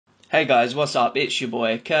Hey guys, what's up? It's your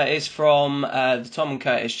boy Curtis from the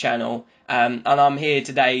Tom&Curtis channel, and I'm here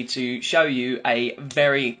today to show you a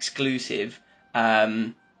very exclusive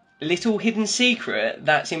little hidden secret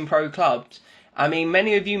that's in pro clubs. I mean,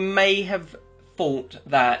 many of you may have thought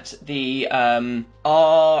that the RAM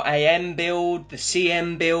build, the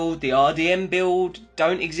CM build, the RDM build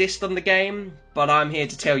don't exist on the game, but I'm here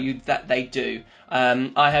to tell you that they do.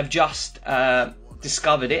 I have just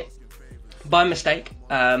discovered it by mistake.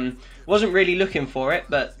 Wasn't really looking for it,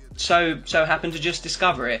 but so happened to just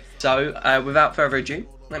discover it. So without further ado,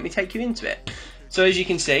 let me take you into it. So as you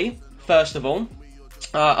can see, first of all,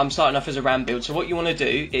 I'm starting off as a RAM build. So what you want to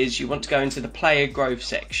do is you want to go into the player growth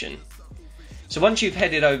section. So once you've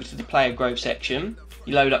headed over to the player growth section,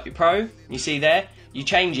 you load up your pro. You see there, you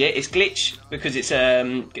change it. It's glitched because it's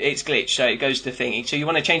glitched, so it goes to thingy. So you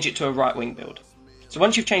want to change it to a right wing build. So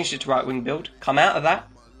once you've changed it to right wing build, come out of that.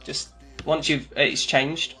 Just once it's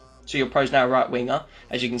changed, so your pro's now a right winger.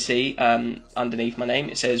 As you can see underneath my name,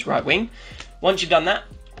 it says right wing. Once you've done that,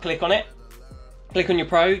 click on it. Click on your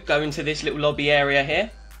pro, go into this little lobby area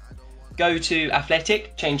here. Go to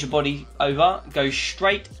athletic, change your body over, go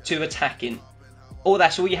straight to attacking.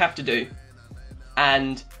 That's all you have to do.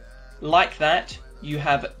 And like that, you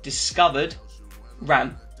have discovered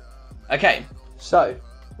RAM. Okay, so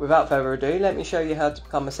without further ado, let me show you how to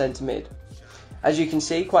become a centre mid. As you can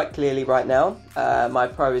see quite clearly right now, my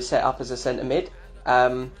pro is set up as a centre mid.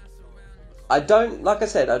 Like I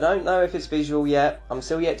said, I don't know if it's visual yet. I'm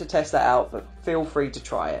still yet to test that out, but feel free to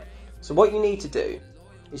try it. So what you need to do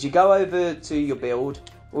is you go over to your build.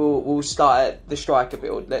 We'll start at the striker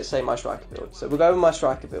build. Let's say my striker build. So we'll go with my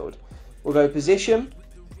striker build. We'll go position.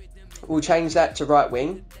 We'll change that to right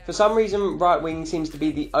wing. For some reason, right wing seems to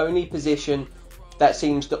be the only position that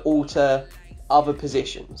seems to alter other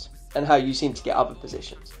positions and how you seem to get other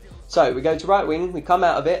positions. So we go to right wing, we come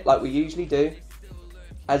out of it like we usually do.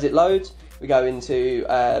 As it loads, we go into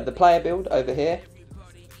the player build over here,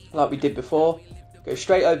 like we did before. Go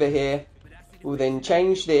straight over here. We'll then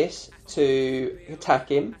change this to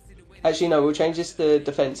attacking. Actually, no, we'll change this to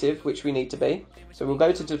defensive, which we need to be. So we'll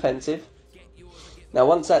go to defensive. Now,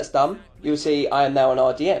 once that's done, you'll see I am now an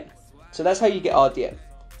RDM. So that's how you get RDM.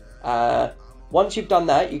 Once you've done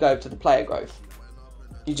that, you go to the player growth.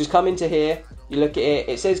 You just come into here, you look at it,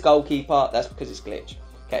 it says goalkeeper, that's because it's glitched.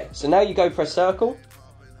 Okay, so now you go for a circle,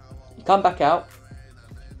 you come back out,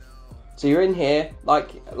 so you're in here,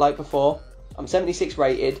 like before. I'm 76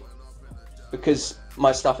 rated, because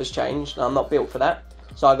my stuff has changed, and I'm not built for that.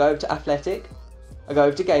 So I go over to athletic, I go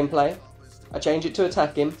over to gameplay, I change it to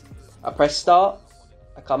attacking, I press start,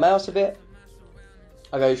 I come out of it,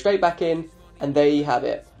 I go straight back in, and there you have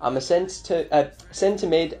it. I'm a centre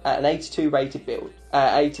mid at an 82 rated build.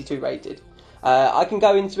 82 rated. I can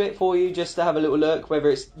go into it for you just to have a little look, whether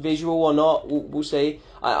it's visual or not. We'll see.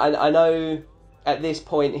 I know at this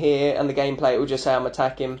point here and the gameplay, it will just say I'm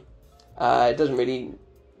attacking. It doesn't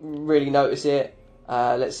really notice it.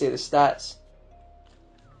 Let's see the stats.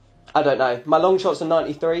 I don't know. My long shots are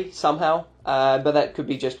 93 somehow, but that could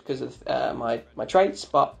be just because of my traits.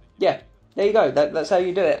 But yeah. There you go. That's how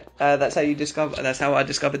you do it. That's how you discover. That's how I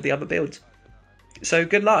discovered the other builds. So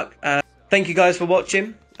good luck. Thank you guys for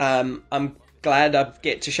watching. I'm glad I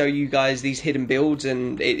get to show you guys these hidden builds,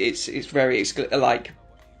 and it's very like.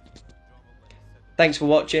 Thanks for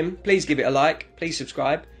watching. Please give it a like. Please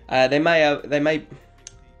subscribe. They may.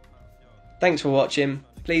 Thanks for watching.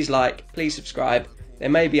 Please like. Please subscribe. There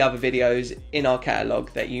may be other videos in our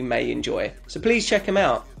catalogue that you may enjoy. So please check them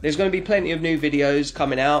out. There's going to be plenty of new videos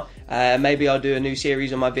coming out. Maybe I'll do a new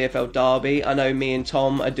series on my VFL Derby. I know me and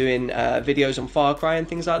Tom are doing videos on Far Cry and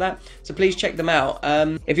things like that. So please check them out.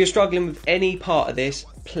 If you're struggling with any part of this,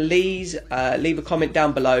 please leave a comment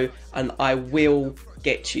down below and I will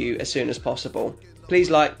get to you as soon as possible. Please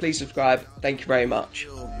like, please subscribe. Thank you very much.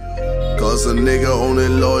 Cause a nigga only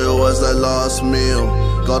loyal as that last meal.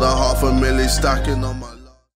 Got a $500,000 stacking on my